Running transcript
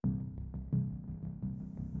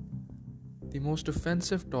The most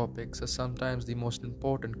offensive topics are sometimes the most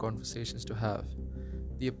important conversations to have.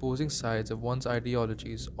 The opposing sides of one's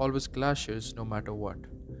ideologies always clashes no matter what.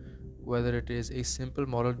 Whether it is a simple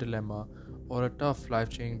moral dilemma or a tough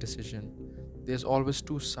life-changing decision, there's always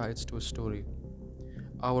two sides to a story.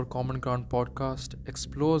 Our Common Ground podcast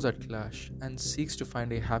explores that clash and seeks to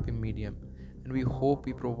find a happy medium, and we hope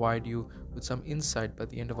we provide you with some insight by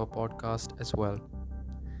the end of our podcast as well.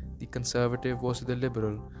 The conservative versus the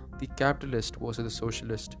liberal, the capitalist versus the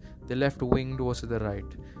socialist, the left winged versus the right.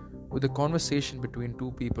 With a conversation between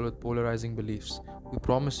two people with polarizing beliefs, we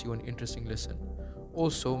promise you an interesting listen.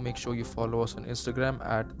 Also, make sure you follow us on Instagram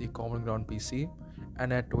at the Common Ground PC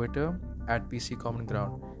and at Twitter at PC Common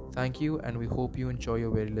Ground. Thank you, and we hope you enjoy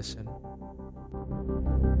your very listen.